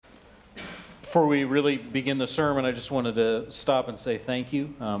Before we really begin the sermon, I just wanted to stop and say thank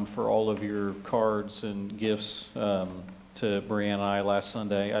you for all of your cards and gifts to Brianna and I last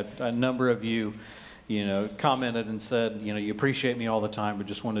Sunday. A number of you, commented and said, you appreciate me all the time, but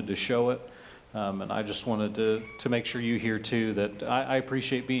just wanted to show it. And I just wanted to make sure you hear too that I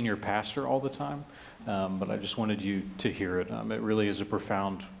appreciate being your pastor all the time, but I just wanted you to hear it. It really is a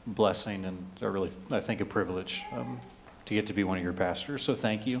profound blessing and I think a privilege to get to be one of your pastors. So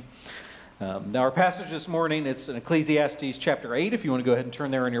thank you. Now our passage this morning, it's in Ecclesiastes chapter 8, if you want to go ahead and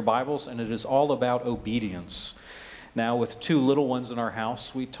turn there in your Bibles, and it is all about obedience. Now with two little ones in our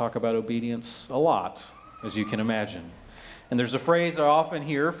house, we talk about obedience a lot, as you can imagine. And there's a phrase I often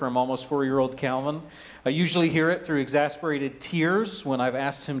hear from almost 4-year-old Calvin. I usually hear it through exasperated tears when I've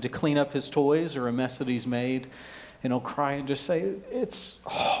asked him to clean up his toys or a mess that he's made. And he'll cry and just say, "It's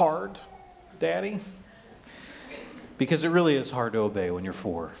hard, Daddy." Because it really is hard to obey when you're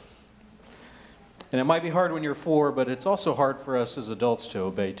 4. And it might be hard when you're 4, but it's also hard for us as adults to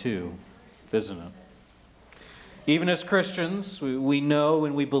obey too, isn't it? Even as Christians, we know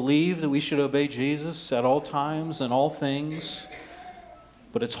and we believe that we should obey Jesus at all times and all things,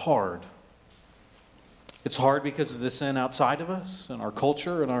 but it's hard. It's hard because of the sin outside of us and our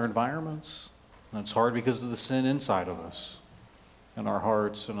culture and our environments. And it's hard because of the sin inside of us and our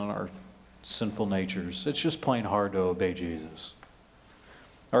hearts and in our sinful natures. It's just plain hard to obey Jesus.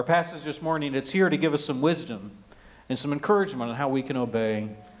 Our passage this morning, it's here to give us some wisdom and some encouragement on how we can obey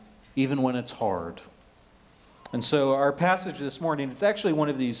even when it's hard. And so our passage this morning, it's actually one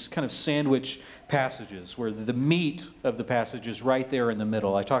of these kind of sandwich passages where the meat of the passage is right there in the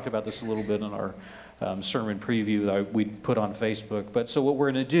middle. I talked about this a little bit in our sermon preview that we put on Facebook. But so what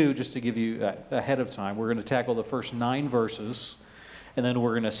we're going to do, just to give you ahead of time, we're going to tackle the first 9 verses, and then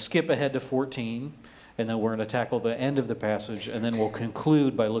we're going to skip ahead to 14, and then we're going to tackle the end of the passage, and then we'll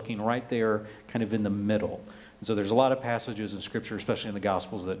conclude by looking right there kind of in the middle. And so there's a lot of passages in Scripture, especially in the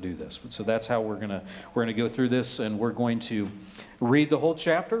Gospels, that do this. So that's how we're going to go through this, and we're going to read the whole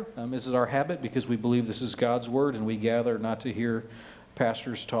chapter. This is our habit because we believe this is God's Word, and we gather not to hear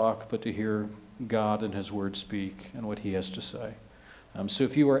pastors talk, but to hear God and His Word speak and what He has to say. So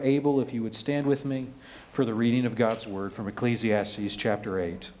if you are able, if you would stand with me for the reading of God's Word from Ecclesiastes chapter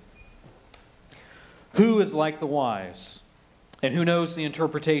 8. Who is like the wise, and who knows the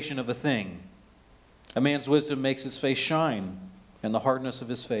interpretation of a thing? A man's wisdom makes his face shine, and the hardness of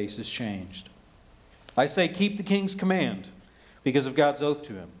his face is changed. I say, keep the king's command, because of God's oath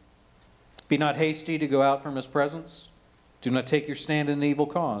to him. Be not hasty to go out from his presence. Do not take your stand in an evil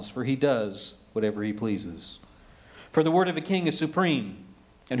cause, for he does whatever he pleases. For the word of a king is supreme,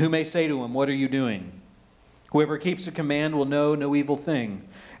 and who may say to him, what are you doing? Whoever keeps a command will know no evil thing,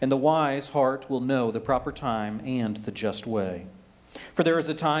 and the wise heart will know the proper time and the just way. For there is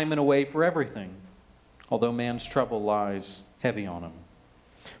a time and a way for everything, although man's trouble lies heavy on him.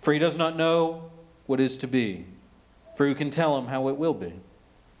 For he does not know what is to be, for who can tell him how it will be?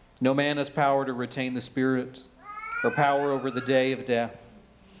 No man has power to retain the spirit, or power over the day of death.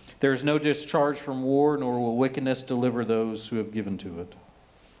 There is no discharge from war, nor will wickedness deliver those who have given to it.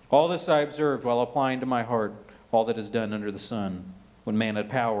 All this I observed while applying to my heart all that is done under the sun, when man had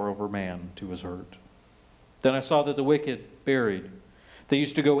power over man to his hurt. Then I saw that the wicked buried. They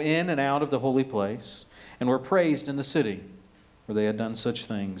used to go in and out of the holy place, and were praised in the city, where they had done such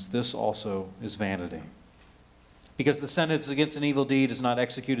things. This also is vanity. Because the sentence against an evil deed is not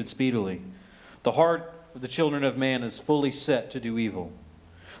executed speedily. The heart of the children of man is fully set to do evil.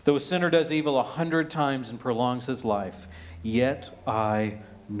 Though a sinner does evil 100 times and prolongs his life, yet I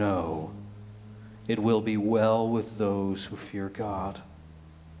know it will be well with those who fear God,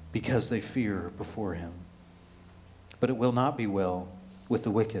 because they fear before him. But it will not be well with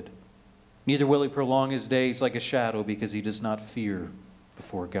the wicked. Neither will he prolong his days like a shadow, because he does not fear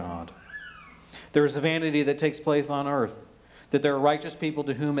before God. There is a vanity that takes place on earth, that there are righteous people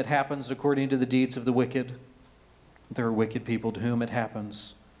to whom it happens according to the deeds of the wicked. There are wicked people to whom it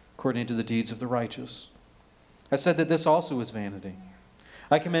happens according to the deeds of the righteous. I said that this also is vanity.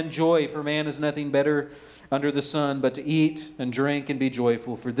 I commend joy, for man is nothing better under the sun but to eat and drink and be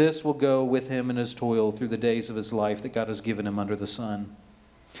joyful, for this will go with him in his toil through the days of his life that God has given him under the sun.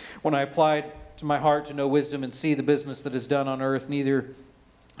 When I applied to my heart to know wisdom and see the business that is done on earth, neither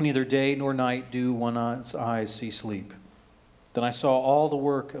day nor night do one's eyes see sleep. Then I saw all the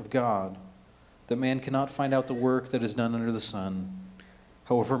work of God, that man cannot find out the work that is done under the sun.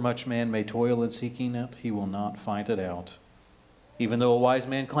 However much man may toil in seeking it, he will not find it out. Even though a wise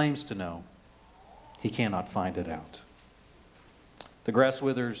man claims to know, he cannot find it out. The grass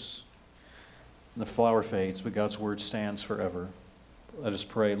withers and the flower fades, but God's word stands forever. Let us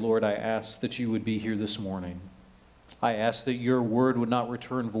pray. Lord, I ask that you would be here this morning. I ask that your word would not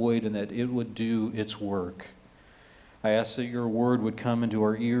return void and that it would do its work. I ask that your word would come into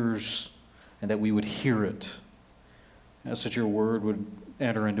our ears and that we would hear it. I ask that your word would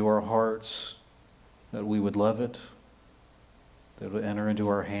enter into our hearts, that we would love it, that it would enter into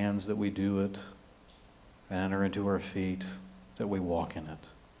our hands, that we do it, and enter into our feet, that we walk in it.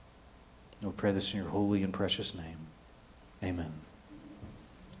 And we pray this in your holy and precious name. Amen.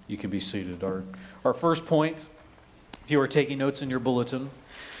 You can be seated. Our first point, if you are taking notes in your bulletin,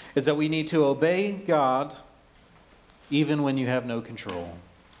 is that we need to obey God even when you have no control.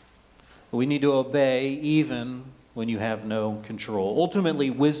 We need to obey even when you have no control. Ultimately,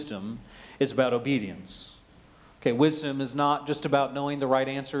 wisdom is about obedience. Okay, wisdom is not just about knowing the right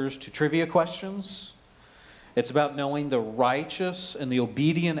answers to trivia questions. It's about knowing the righteous and the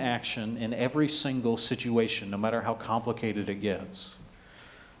obedient action in every single situation, no matter how complicated it gets.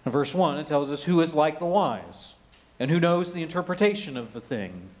 In verse 1, it tells us, who is like the wise, and who knows the interpretation of a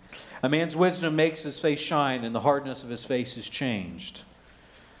thing. A man's wisdom makes his face shine, and the hardness of his face is changed.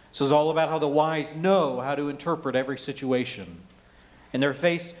 This is all about how the wise know how to interpret every situation. And their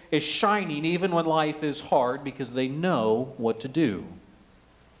face is shining even when life is hard because they know what to do.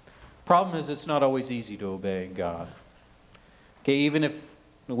 Problem is, it's not always easy to obey God. Okay, even if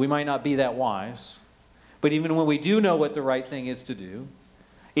we might not be that wise, but even when we do know what the right thing is to do,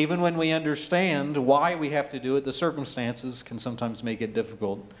 even when we understand why we have to do it, the circumstances can sometimes make it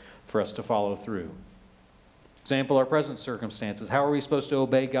difficult for us to follow through. Example, our present circumstances. How are we supposed to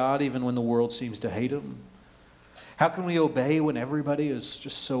obey God even when the world seems to hate Him? How can we obey when everybody is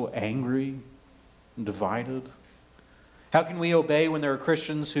just so angry and divided? How can we obey when there are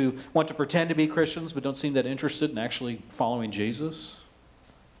Christians who want to pretend to be Christians but don't seem that interested in actually following Jesus?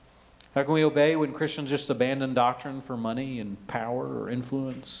 How can we obey when Christians just abandon doctrine for money and power or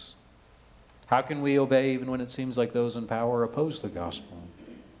influence? How can we obey even when it seems like those in power oppose the gospel?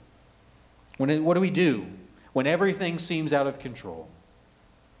 What do we do when everything seems out of control?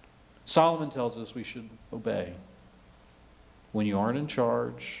 Solomon tells us we should obey. When you aren't in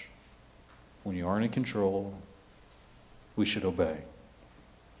charge, when you aren't in control, we should obey.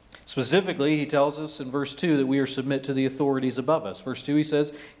 Specifically, he tells us in verse 2 that we are to submit to the authorities above us. Verse 2, he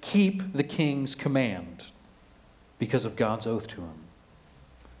says, keep the king's command because of God's oath to him.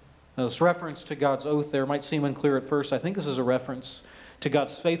 Now, this reference to God's oath there might seem unclear at first. I think this is a reference to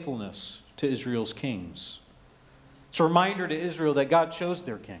God's faithfulness to Israel's kings. It's a reminder to Israel that God chose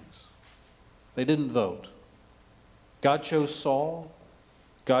their kings. They didn't vote. God chose Saul.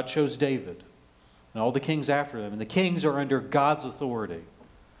 God chose David. And all the kings after them. And the kings are under God's authority.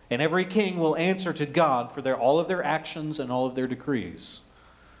 And every king will answer to God for all of their actions and all of their decrees.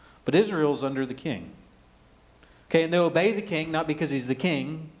 But Israel's under the king. Okay, and they obey the king not because he's the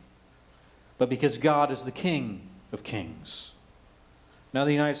king, but because God is the King of kings. Now, in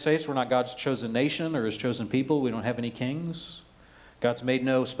the United States, we're not God's chosen nation or His chosen people. We don't have any kings. God's made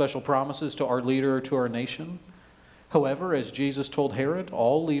no special promises to our leader or to our nation. However, as Jesus told Herod,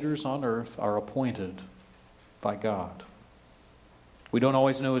 all leaders on earth are appointed by God. We don't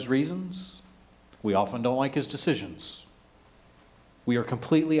always know His reasons. We often don't like His decisions. We are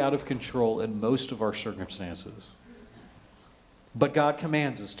completely out of control in most of our circumstances. But God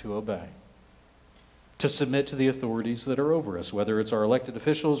commands us to obey, to submit to the authorities that are over us, whether it's our elected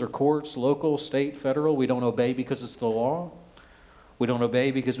officials or courts, local, state, federal. We don't obey because it's the law. We don't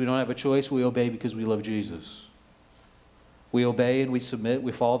obey because we don't have a choice. We obey because we love Jesus. We obey and we submit.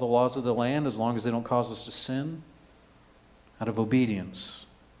 We follow the laws of the land as long as they don't cause us to sin, out of obedience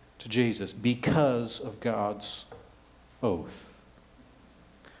to Jesus because of God's oath.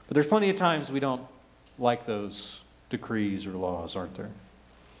 But there's plenty of times we don't like those decrees or laws, aren't there?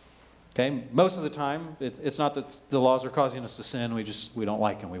 Okay, most of the time, it's not that the laws are causing us to sin. We don't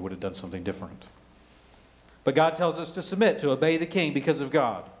like them. We would have done something different. But God tells us to submit, to obey the king because of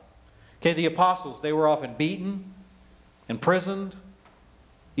God. Okay, the apostles, they were often beaten, imprisoned,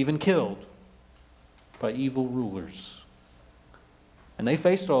 even killed by evil rulers. And they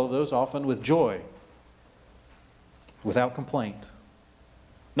faced all of those often with joy, without complaint.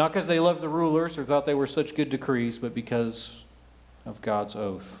 Not because they loved the rulers or thought they were such good decrees, but because of God's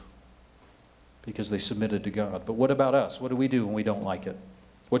oath. Because they submitted to God. But what about us? What do we do when we don't like it?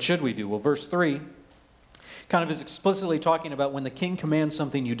 What should we do? Well, verse 3 kind of is explicitly talking about when the king commands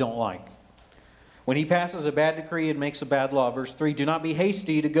something you don't like. When he passes a bad decree and makes a bad law. Verse 3, do not be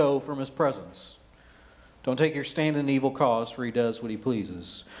hasty to go from his presence. Don't take your stand in the evil cause, for he does what he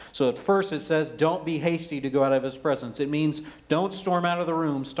pleases. So at first it says, don't be hasty to go out of his presence. It means don't storm out of the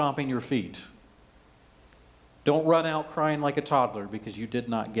room stomping your feet. Don't run out crying like a toddler because you did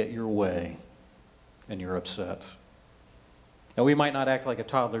not get your way and you're upset. Now, we might not act like a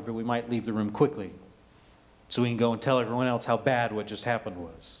toddler, but we might leave the room quickly so we can go and tell everyone else how bad what just happened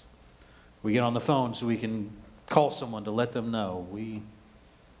was. We get on the phone so we can call someone to let them know. We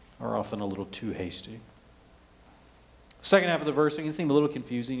are often a little too hasty. Second half of the verse, it can seem a little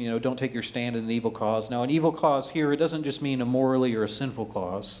confusing. Don't take your stand in an evil cause. Now, an evil cause here, it doesn't just mean a morally or a sinful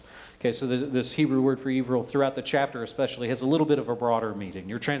cause. Okay, so this Hebrew word for evil throughout the chapter especially has a little bit of a broader meaning.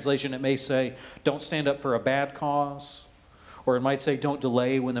 Your translation, it may say, don't stand up for a bad cause. Or it might say, don't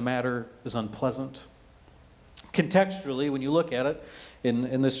delay when the matter is unpleasant. Contextually, when you look at it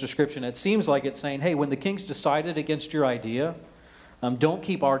in this description, it seems like it's saying, hey, when the king's decided against your idea, don't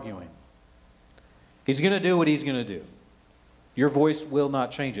keep arguing. He's going to do what he's going to do. Your voice will not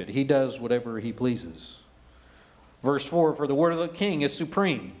change it. He does whatever he pleases. Verse 4, for the word of the king is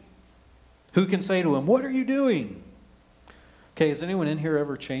supreme. Who can say to him, what are you doing? Okay, has anyone in here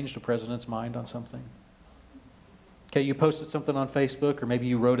ever changed a president's mind on something? Okay, you posted something on Facebook, or maybe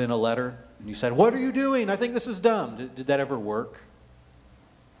you wrote in a letter, and you said, what are you doing? I think this is dumb. Did that ever work?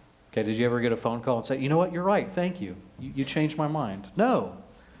 Okay, did you ever get a phone call and say, you know what, you're right, thank you. You changed my mind. No.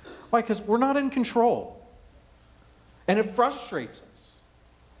 Why? Because we're not in control. And it frustrates us.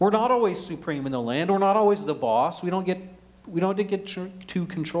 We're not always supreme in the land. We're not always the boss. We don't get to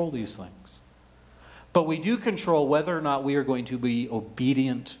control these things. But we do control whether or not we are going to be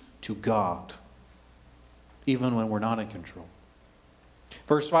obedient to God, even when we're not in control.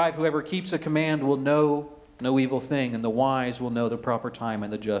 Verse 5, whoever keeps a command will know no evil thing, and the wise will know the proper time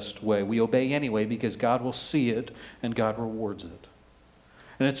and the just way. We obey anyway because God will see it and God rewards it.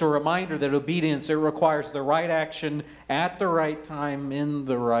 And it's a reminder that obedience, it requires the right action at the right time in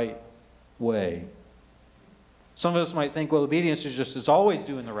the right way. Some of us might think, well, obedience is always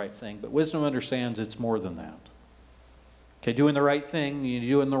doing the right thing, but wisdom understands it's more than that. Okay, doing the right thing, you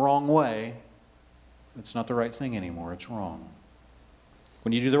do it in the wrong way, it's not the right thing anymore, it's wrong.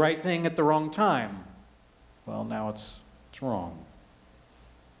 When you do the right thing at the wrong time, well, now it's wrong.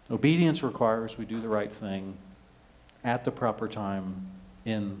 Obedience requires we do the right thing at the proper time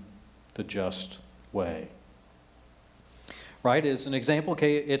in the just way. Right is an example.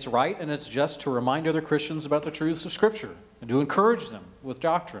 Okay, it's right and it's just to remind other Christians about the truths of Scripture and to encourage them with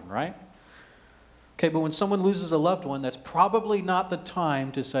doctrine, right? Okay, but when someone loses a loved one, that's probably not the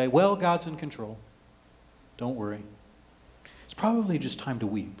time to say, well, God's in control. Don't worry. It's probably just time to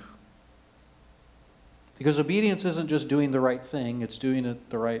weep. Because obedience isn't just doing the right thing, it's doing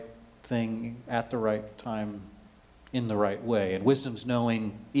it the right thing at the right time in the right way. And wisdom's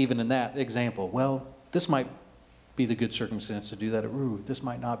knowing, even in that example, well, this might be the good circumstance to do that. Ooh, this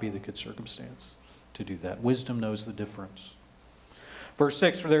might not be the good circumstance to do that. Wisdom knows the difference. Verse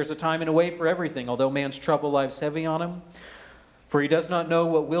 6, for there is a time and a way for everything, although man's trouble lies heavy on him. For he does not know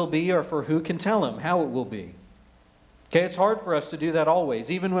what will be, or for who can tell him how it will be. Okay, it's hard for us to do that always.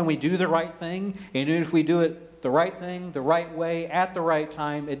 Even when we do the right thing, and even if we do it the right thing, the right way, at the right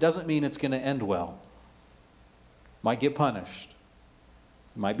time, it doesn't mean it's going to end well. Might get punished.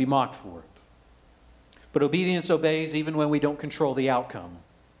 Might be mocked for it. But obedience obeys even when we don't control the outcome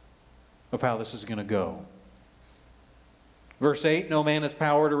of how this is going to go. Verse 8, no man has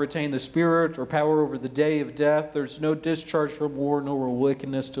power to retain the spirit or power over the day of death. There's no discharge from war, nor will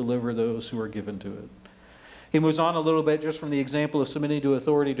wickedness deliver those who are given to it. He moves on a little bit just from the example of submitting to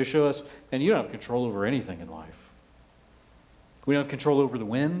authority to show us, and you don't have control over anything in life. We don't have control over the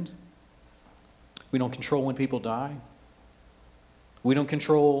wind. We don't control when people die. We don't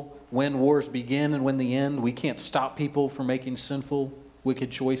control when wars begin and when they end. We can't stop people from making sinful, wicked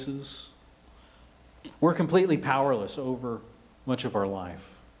choices. We're completely powerless over much of our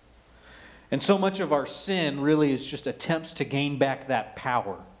life. And so much of our sin really is just attempts to gain back that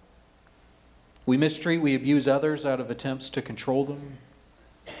power. We mistreat, we abuse others out of attempts to control them.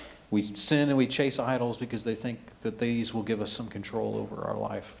 We sin and we chase idols because they think that these will give us some control over our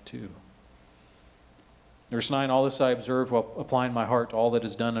life too. Verse 9, all this I observed while applying my heart to all that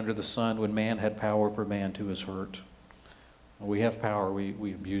is done under the sun when man had power for man to his hurt. When we have power,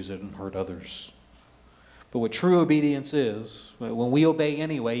 we abuse it and hurt others. But what true obedience is, when we obey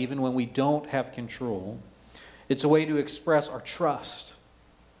anyway, even when we don't have control, it's a way to express our trust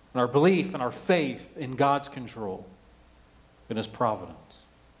and our belief and our faith in God's control and His providence.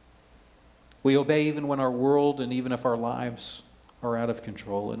 We obey even when our world and even if our lives are out of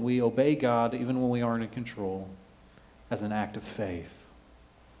control. And we obey God even when we aren't in control as an act of faith.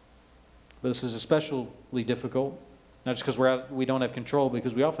 But this is especially difficult, not just because we don't have control,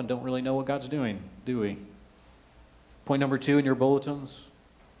 because we often don't really know what God's doing, do we? Point number 2 in your bulletins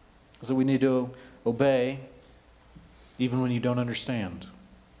is that we need to obey even when you don't understand.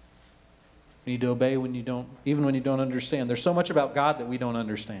 You need to obey even when you don't understand. There's so much about God that we don't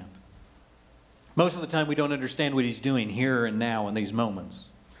understand. Most of the time we don't understand what He's doing here and now in these moments.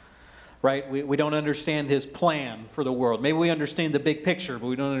 Right? We don't understand His plan for the world. Maybe we understand the big picture, but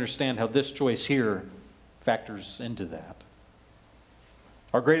we don't understand how this choice here factors into that.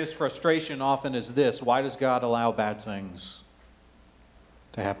 Our greatest frustration often is this: why does God allow bad things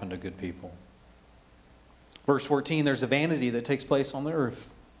to happen to good people? Verse 14, there's a vanity that takes place on the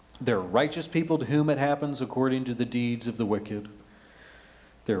earth. There are righteous people to whom it happens according to the deeds of the wicked.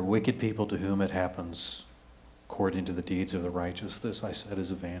 There are wicked people to whom it happens according to the deeds of the righteous. This, I said, is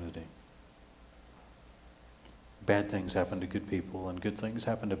a vanity. Bad things happen to good people, and good things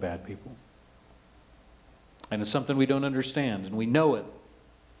happen to bad people. And it's something we don't understand, and we know it.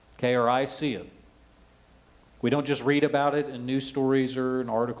 Okay, our eyes see it. We don't just read about it in news stories or in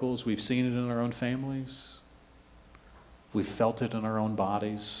articles. We've seen it in our own families. We've felt it in our own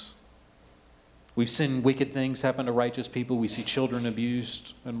bodies. We've seen wicked things happen to righteous people. We see children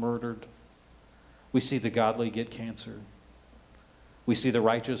abused and murdered. We see the godly get cancer. We see the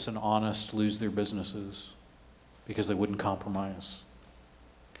righteous and honest lose their businesses because they wouldn't compromise.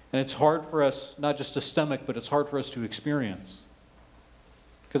 And it's hard for us not just to stomach, but it's hard for us to experience.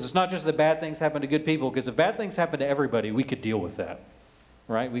 Because it's not just that bad things happen to good people, because if bad things happen to everybody, we could deal with that.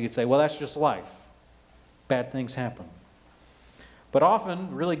 Right? We could say, well, that's just life. Bad things happen. But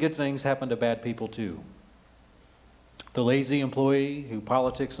often, really good things happen to bad people too. The lazy employee who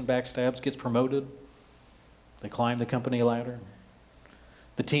politics and backstabs gets promoted. They climb the company ladder.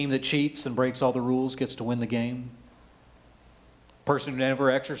 The team that cheats and breaks all the rules gets to win the game. Person who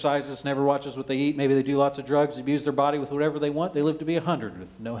never exercises, never watches what they eat, maybe they do lots of drugs, abuse their body with whatever they want, they live to be 100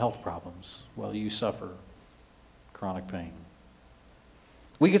 with no health problems while you suffer chronic pain.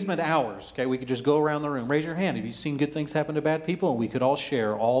 We could spend hours, okay? We could just go around the room. Raise your hand. Have you seen good things happen to bad people? And we could all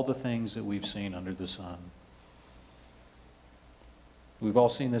share all the things that we've seen under the sun. We've all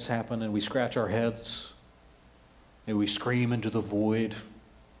seen this happen, and we scratch our heads, and we scream into the void.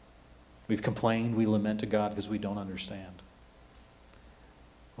 We've complained, we lament to God because we don't understand.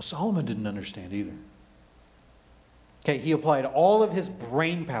 Well, Solomon didn't understand either. Okay, he applied all of his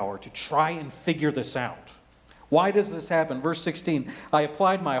brain power to try and figure this out. Why does this happen? Verse 16, I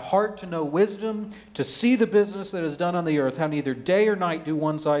applied my heart to know wisdom, to see the business that is done on the earth, how neither day or night do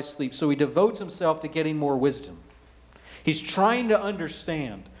one's eyes sleep. So he devotes himself to getting more wisdom. He's trying to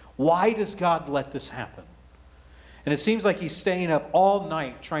understand, why does God let this happen? And it seems like he's staying up all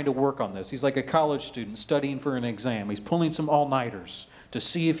night trying to work on this. He's like a college student studying for an exam. He's pulling some all-nighters to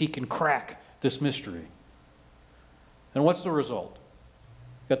see if he can crack this mystery. And what's the result?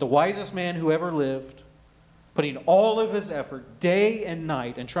 You've got the wisest man who ever lived, putting all of his effort day and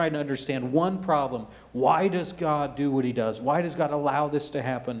night and trying to understand one problem. Why does God do what he does? Why does God allow this to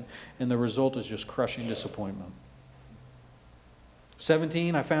happen? And the result is just crushing disappointment.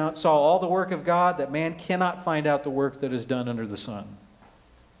 17, I saw all the work of God, that man cannot find out the work that is done under the sun.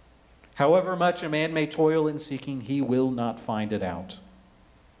 However much a man may toil in seeking, he will not find it out.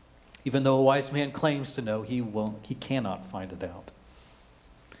 Even though a wise man claims to know, he cannot find it out.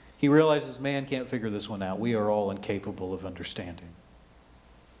 He realizes man can't figure this one out. We are all incapable of understanding.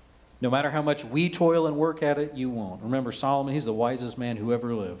 No matter how much we toil and work at it, you won't. Remember, Solomon, he's the wisest man who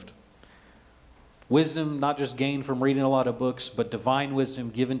ever lived. Wisdom not just gained from reading a lot of books, but divine wisdom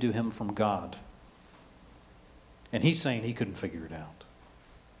given to him from God. And he's saying he couldn't figure it out.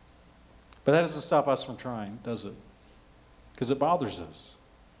 But that doesn't stop us from trying, does it? Because it bothers us.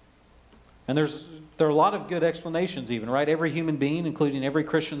 And there are a lot of good explanations even, right? Every human being, including every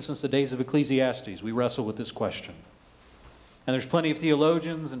Christian since the days of Ecclesiastes, we wrestle with this question. And there's plenty of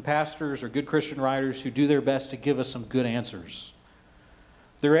theologians and pastors or good Christian writers who do their best to give us some good answers.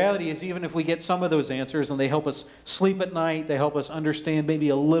 The reality is, even if we get some of those answers and they help us sleep at night, they help us understand maybe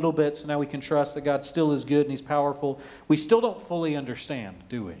a little bit so now we can trust that God still is good and he's powerful, we still don't fully understand,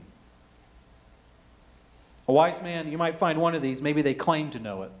 do we? A wise man, you might find one of these, maybe they claim to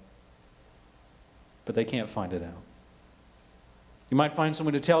know it, but they can't find it out. You might find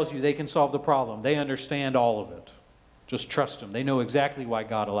someone who tells you they can solve the problem. They understand all of it. Just trust them. They know exactly why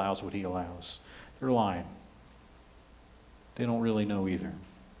God allows what he allows. They're lying. They don't really know either.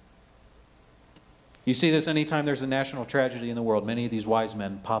 You see this anytime there's a national tragedy in the world. Many of these wise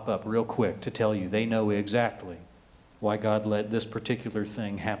men pop up real quick to tell you they know exactly why God let this particular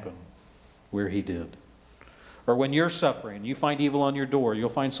thing happen where he did. Or when you're suffering, you find evil on your door, you'll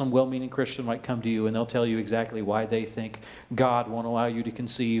find some well-meaning Christian might come to you and they'll tell you exactly why they think God won't allow you to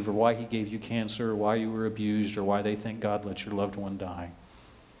conceive, or why he gave you cancer, or why you were abused, or why they think God let your loved one die.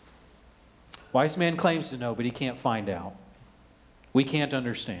 Wise man claims to know, but he can't find out. We can't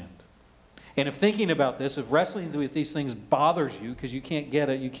understand. And if thinking about this, if wrestling with these things bothers you because you can't get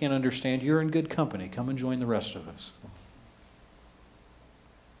it, you can't understand, you're in good company. Come and join the rest of us.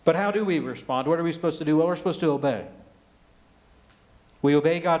 But how do we respond? What are we supposed to do? Well, we're supposed to obey. We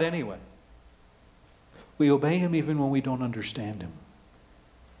obey God anyway. We obey Him even when we don't understand Him.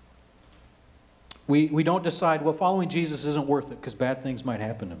 We don't decide, well, following Jesus isn't worth it because bad things might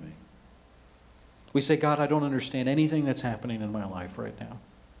happen to me. We say, God, I don't understand anything that's happening in my life right now.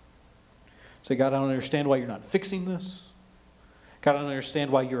 Say, God, I don't understand why you're not fixing this. God, I don't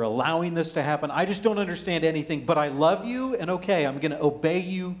understand why you're allowing this to happen. I just don't understand anything, but I love you, and okay, I'm going to obey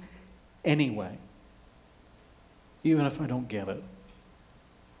you anyway, even if I don't get it.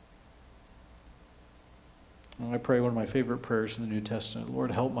 And I pray one of my favorite prayers in the New Testament,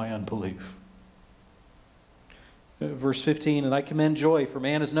 Lord, help my unbelief. Verse 15, and I commend joy, for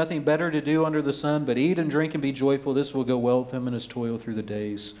man has nothing better to do under the sun, but eat and drink and be joyful. This will go well with him in his toil through the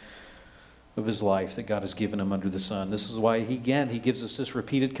days of his life that God has given him under the sun. This is why, he gives us this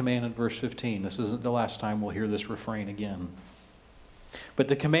repeated command in verse 15. This isn't the last time we'll hear this refrain again. But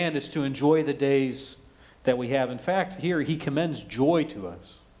the command is to enjoy the days that we have. In fact, here he commends joy to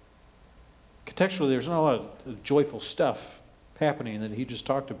us. Contextually, there's not a lot of joyful stuff happening that he just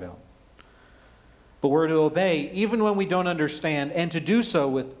talked about. But we're to obey even when we don't understand, and to do so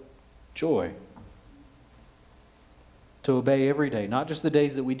with joy. To obey every day, not just the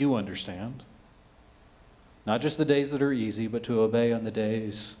days that we do understand, not just the days that are easy, but to obey on the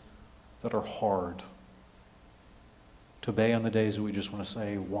days that are hard. To obey on the days that we just want to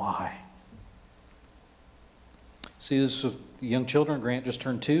say, why? See, this with young children. Grant just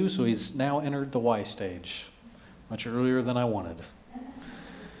turned 2, so he's now entered the why stage, much earlier than I wanted.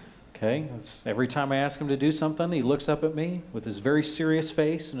 Okay, every time I ask him to do something, he looks up at me with his very serious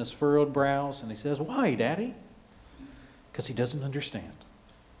face and his furrowed brows, and he says, why, Daddy? Because he doesn't understand.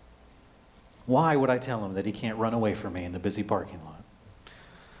 Why would I tell him that he can't run away from me in the busy parking lot?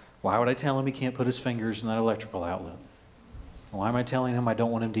 Why would I tell him he can't put his fingers in that electrical outlet? Why am I telling him I don't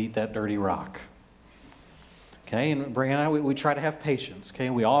want him to eat that dirty rock? Okay, and Bray and I, we try to have patience. Okay,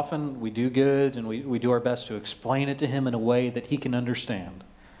 we do good, and we do our best to explain it to him in a way that he can understand.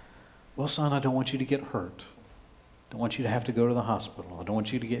 Well, son, I don't want you to get hurt. I don't want you to have to go to the hospital. I don't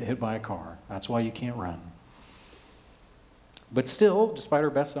want you to get hit by a car. That's why you can't run. But still, despite our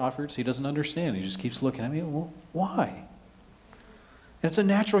best efforts, he doesn't understand. He just keeps looking at me. Well, why? And it's a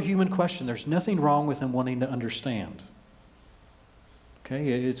natural human question. There's nothing wrong with him wanting to understand.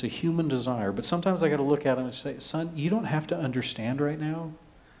 Okay, it's a human desire. But sometimes I got to look at him and say, son, you don't have to understand right now,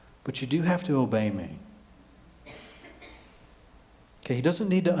 but you do have to obey me. Okay, he doesn't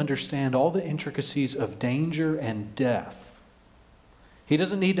need to understand all the intricacies of danger and death. He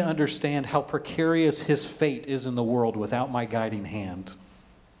doesn't need to understand how precarious his fate is in the world without my guiding hand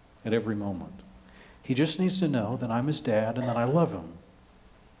at every moment. He just needs to know that I'm his dad and that I love him.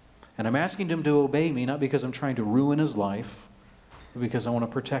 And I'm asking him to obey me, not because I'm trying to ruin his life, but because I want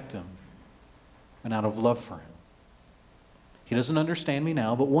to protect him and out of love for him. He doesn't understand me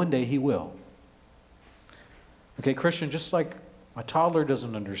now, but one day he will. Okay, Christian, just like my toddler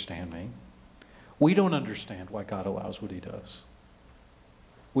doesn't understand me, we don't understand why God allows what he does.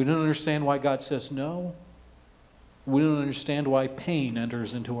 We don't understand why God says no. We don't understand why pain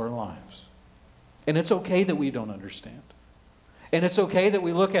enters into our lives. And it's okay that we don't understand. And it's okay that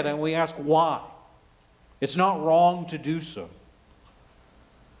we look at it and we ask why. It's not wrong to do so.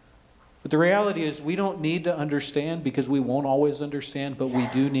 But the reality is we don't need to understand because we won't always understand, but we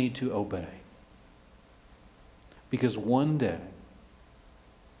do need to obey. Because one day,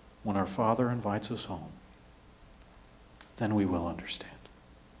 when our Father invites us home, then we will understand.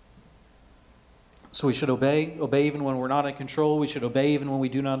 So we should obey even when we're not in control. We should obey even when we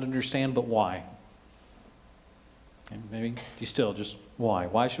do not understand, but why? And maybe you still just, why?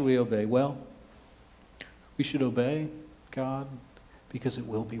 Why should we obey? Well, we should obey God because it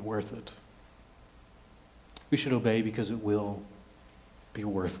will be worth it. We should obey because it will be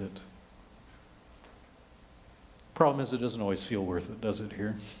worth it. Problem is, it doesn't always feel worth it, does it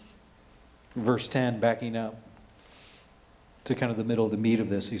here? Verse 10, backing up to kind of the middle of the meat of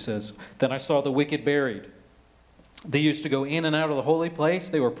this, he says, then I saw the wicked buried. They used to go in and out of the holy place.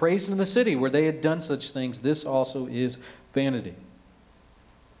 They were praised in the city where they had done such things. This also is vanity.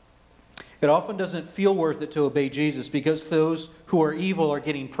 It often doesn't feel worth it to obey Jesus because those who are evil are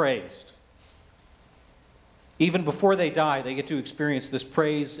getting praised. Even before they die, they get to experience this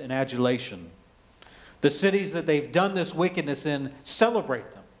praise and adulation. The cities that they've done this wickedness in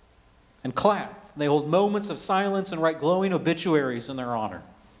celebrate them and clap. They hold moments of silence and write glowing obituaries in their honor.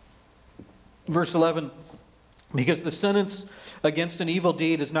 Verse 11, because the sentence against an evil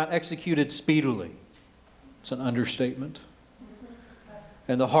deed is not executed speedily. It's an understatement.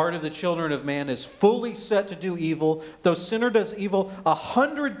 And the heart of the children of man is fully set to do evil, though sinner does evil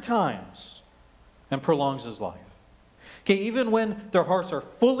 100 times and prolongs his life. Okay, even when their hearts are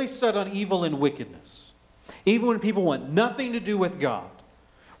fully set on evil and wickedness, even when people want nothing to do with God,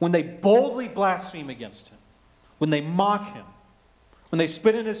 when they boldly blaspheme against Him, when they mock Him, when they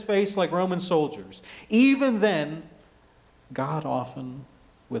spit in His face like Roman soldiers, even then, God often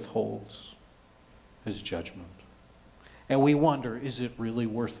withholds His judgment. And we wonder, is it really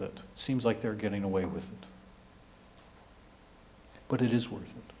worth it? It seems like they're getting away with it. But it is worth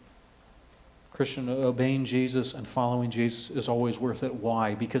it. Christian, obeying Jesus and following Jesus is always worth it.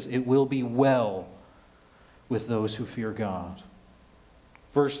 Why? Because it will be well with those who fear God.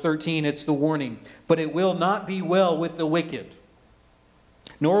 Verse 13, it's the warning. But it will not be well with the wicked,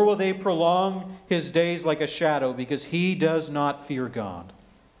 nor will they prolong his days like a shadow, because he does not fear God.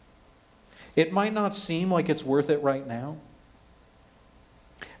 It might not seem like it's worth it right now.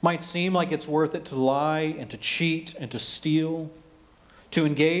 It might seem like it's worth it to lie and to cheat and to steal, to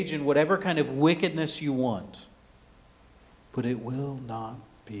engage in whatever kind of wickedness you want. But it will not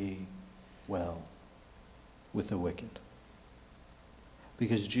be well with the wicked.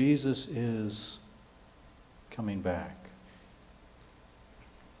 Because Jesus is coming back.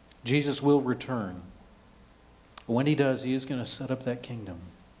 Jesus will return. When He does, He is going to set up that kingdom.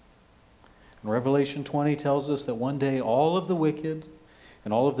 And Revelation 20 tells us that one day all of the wicked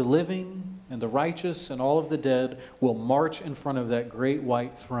and all of the living and the righteous and all of the dead will march in front of that great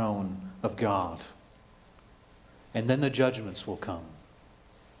white throne of God. And then the judgments will come.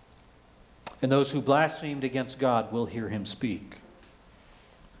 And those who blasphemed against God will hear Him speak.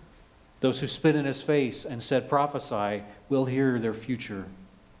 Those who spit in His face and said, prophesy, will hear their future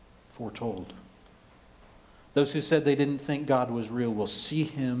foretold. Those who said they didn't think God was real will see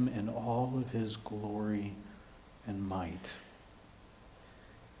Him in all of His glory and might.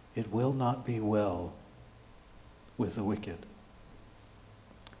 It will not be well with the wicked.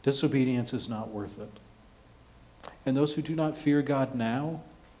 Disobedience is not worth it. And those who do not fear God now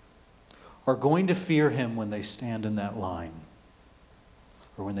are going to fear Him when they stand in that line,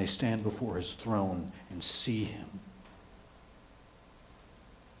 or when they stand before His throne and see Him.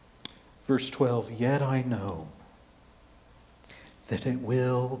 Verse 12, yet I know that it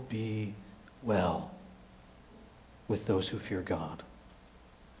will be well with those who fear God,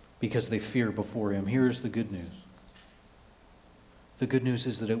 because they fear before Him. Here's the good news. The good news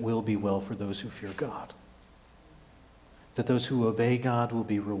is that it will be well for those who fear God. That those who obey God will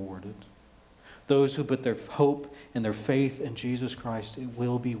be rewarded. Those who put their hope and their faith in Jesus Christ, it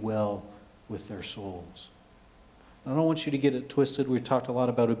will be well with their souls. I don't want you to get it twisted. We talked a lot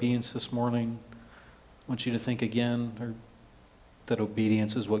about obedience this morning. I want you to think again that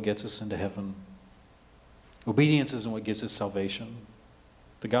obedience is what gets us into heaven. Obedience isn't what gives us salvation.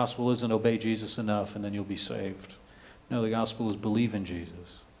 The gospel isn't obey Jesus enough and then you'll be saved. No, the gospel is believe in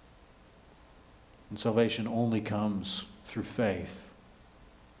Jesus. And salvation only comes through faith.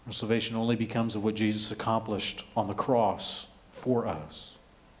 And salvation only becomes of what Jesus accomplished on the cross for us.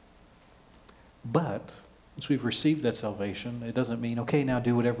 But once we've received that salvation, it doesn't mean, okay, now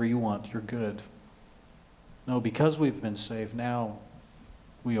do whatever you want, you're good. No, because we've been saved, now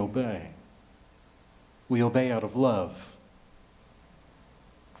we obey. We obey out of love.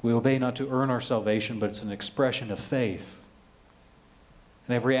 We obey not to earn our salvation, but it's an expression of faith.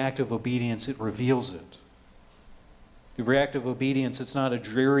 And every act of obedience, it reveals it. Every act of obedience, it's not a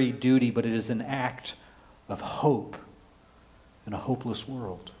dreary duty, but it is an act of hope in a hopeless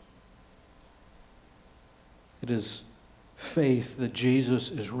world. It is faith that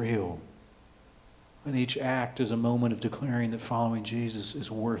Jesus is real. And each act is a moment of declaring that following Jesus is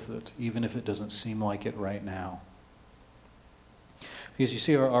worth it, even if it doesn't seem like it right now. Because you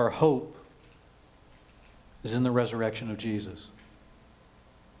see, our hope is in the resurrection of Jesus.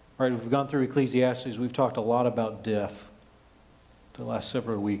 All right, we've gone through Ecclesiastes. We've talked a lot about death the last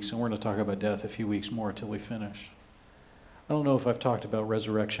several weeks, and we're going to talk about death a few weeks more until we finish. I don't know if I've talked about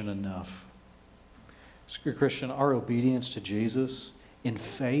resurrection enough. Christian, our obedience to Jesus in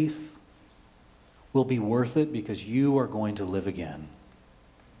faith will be worth it because you are going to live again.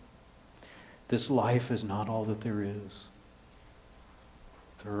 This life is not all that there is.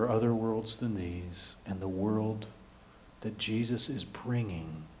 There are other worlds than these, and the world that Jesus is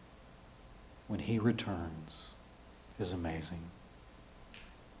bringing when He returns is amazing.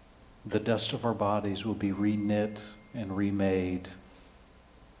 The dust of our bodies will be reknit and remade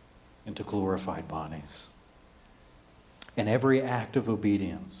into glorified bodies. And every act of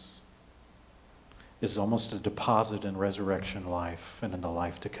obedience is almost a deposit in resurrection life and in the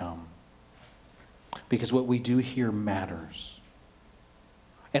life to come. Because what we do here matters.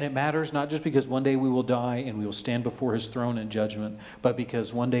 And it matters not just because one day we will die and we will stand before his throne in judgment, but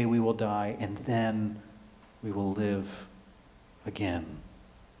because one day we will die and then we will live again.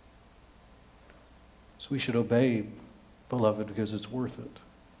 So we should obey, beloved, because it's worth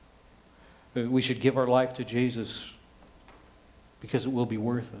it. We should give our life to Jesus because it will be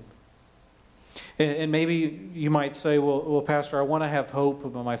worth it. And maybe you might say, well, Pastor, I want to have hope,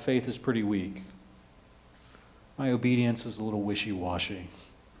 but my faith is pretty weak. My obedience is a little wishy-washy.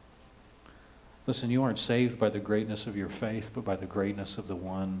 Listen, you aren't saved by the greatness of your faith, but by the greatness of the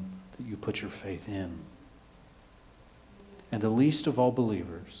one that you put your faith in. And the least of all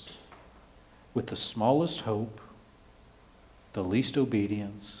believers, with the smallest hope, the least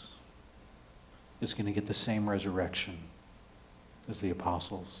obedience, is going to get the same resurrection as the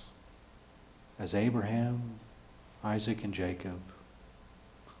apostles, as Abraham, Isaac, and Jacob.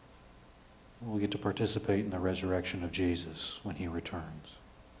 We'll get to participate in the resurrection of Jesus when he returns.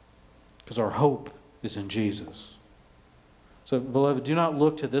 Because our hope is in Jesus. So, beloved, do not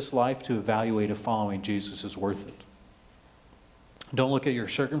look to this life to evaluate if following Jesus is worth it. Don't look at your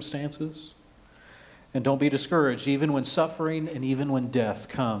circumstances. And don't be discouraged even when suffering and even when death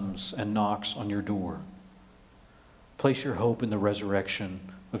comes and knocks on your door. Place your hope in the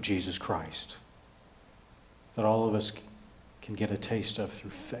resurrection of Jesus Christ, that all of us can get a taste of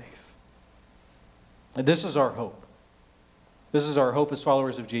through faith. And this is our hope. This is our hope as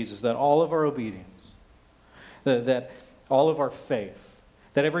followers of Jesus, that all of our obedience, that all of our faith,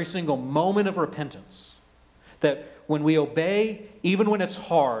 that every single moment of repentance, that when we obey, even when it's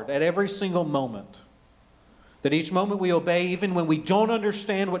hard, at every single moment, that each moment we obey, even when we don't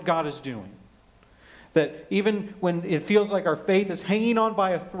understand what God is doing, that even when it feels like our faith is hanging on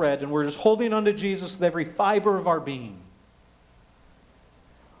by a thread and we're just holding on to Jesus with every fiber of our being,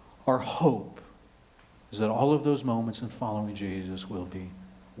 our hope is that all of those moments in following Jesus will be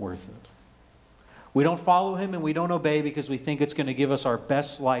worth it. We don't follow him and we don't obey because we think it's going to give us our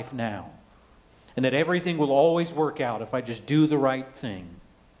best life now, and that everything will always work out if I just do the right thing.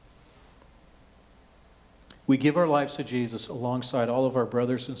 We give our lives to Jesus alongside all of our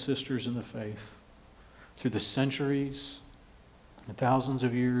brothers and sisters in the faith through the centuries and thousands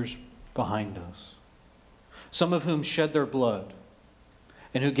of years behind us, some of whom shed their blood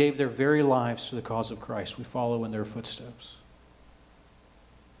and who gave their very lives to the cause of Christ. We follow in their footsteps,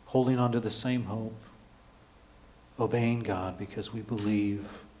 holding on to the same hope, obeying God because we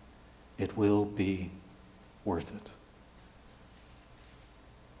believe it will be worth it.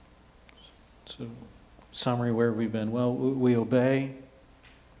 So, summary, where have we been? Well, we obey.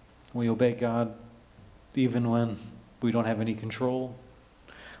 We obey God even when we don't have any control.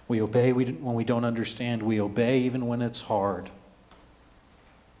 We obey when we don't understand. We obey even when it's hard.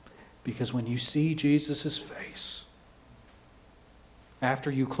 Because when you see Jesus' face,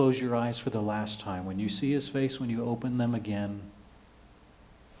 after you close your eyes for the last time, when you see his face, when you open them again,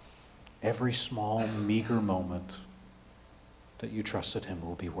 every small, meager moment that you trusted him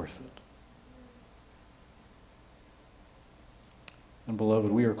will be worth it. And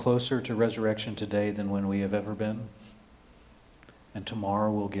beloved, we are closer to resurrection today than when we have ever been. And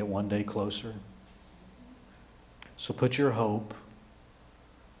tomorrow we'll get one day closer. So put your hope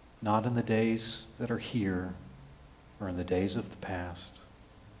not in the days that are here or in the days of the past,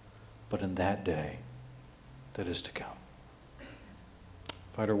 but in that day that is to come.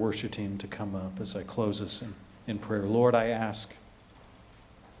 Invite our worship team to come up as I close this in prayer. Lord, I ask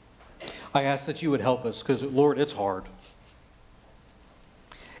that you would help us, because, Lord, it's hard.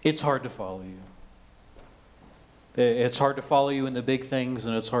 It's hard to follow you. It's hard to follow you in the big things,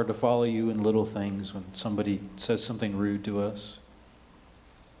 and it's hard to follow you in little things when somebody says something rude to us,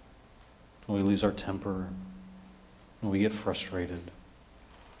 when we lose our temper, when we get frustrated.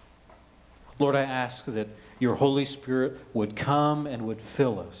 Lord, I ask that your Holy Spirit would come and would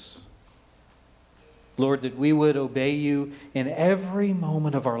fill us. Lord, that we would obey you in every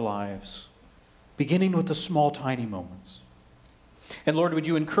moment of our lives, beginning with the small, tiny moments. And Lord, would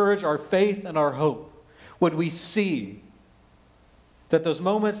you encourage our faith and our hope? Would we see that those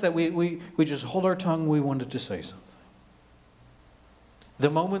moments that we just hold our tongue, we wanted to say something. The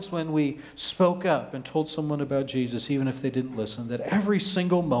moments when we spoke up and told someone about Jesus, even if they didn't listen, that every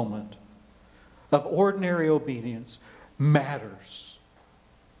single moment of ordinary obedience matters.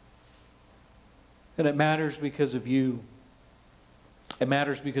 And it matters because of you. It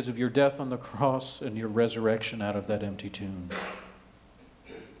matters because of your death on the cross and your resurrection out of that empty tomb.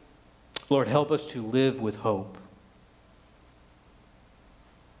 Lord, help us to live with hope.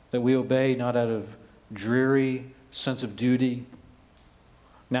 That we obey not out of dreary sense of duty,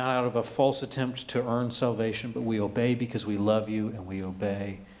 not out of a false attempt to earn salvation, but we obey because we love you, and we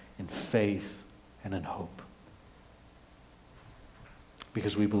obey in faith and in hope.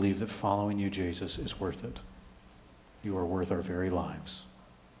 Because we believe that following you, Jesus, is worth it. You are worth our very lives.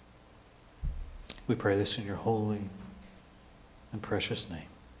 We pray this in your holy and precious name.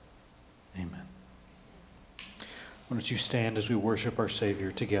 Amen. Why don't you stand as we worship our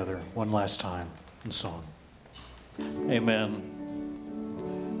Savior together one last time in song.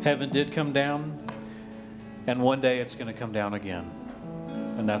 Amen. Heaven did come down, and one day it's going to come down again.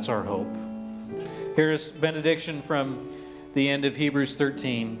 And that's our hope. Here's benediction from the end of Hebrews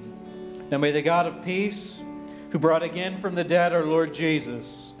 13. Now may the God of peace, who brought again from the dead our Lord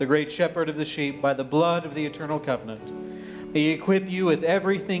Jesus, the great shepherd of the sheep, by the blood of the eternal covenant, may he equip you with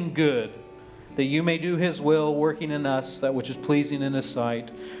everything good, that you may do his will, working in us that which is pleasing in his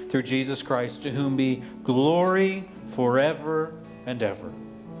sight, through Jesus Christ, to whom be glory forever and ever.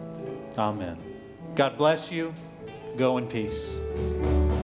 Amen. God bless you. Go in peace.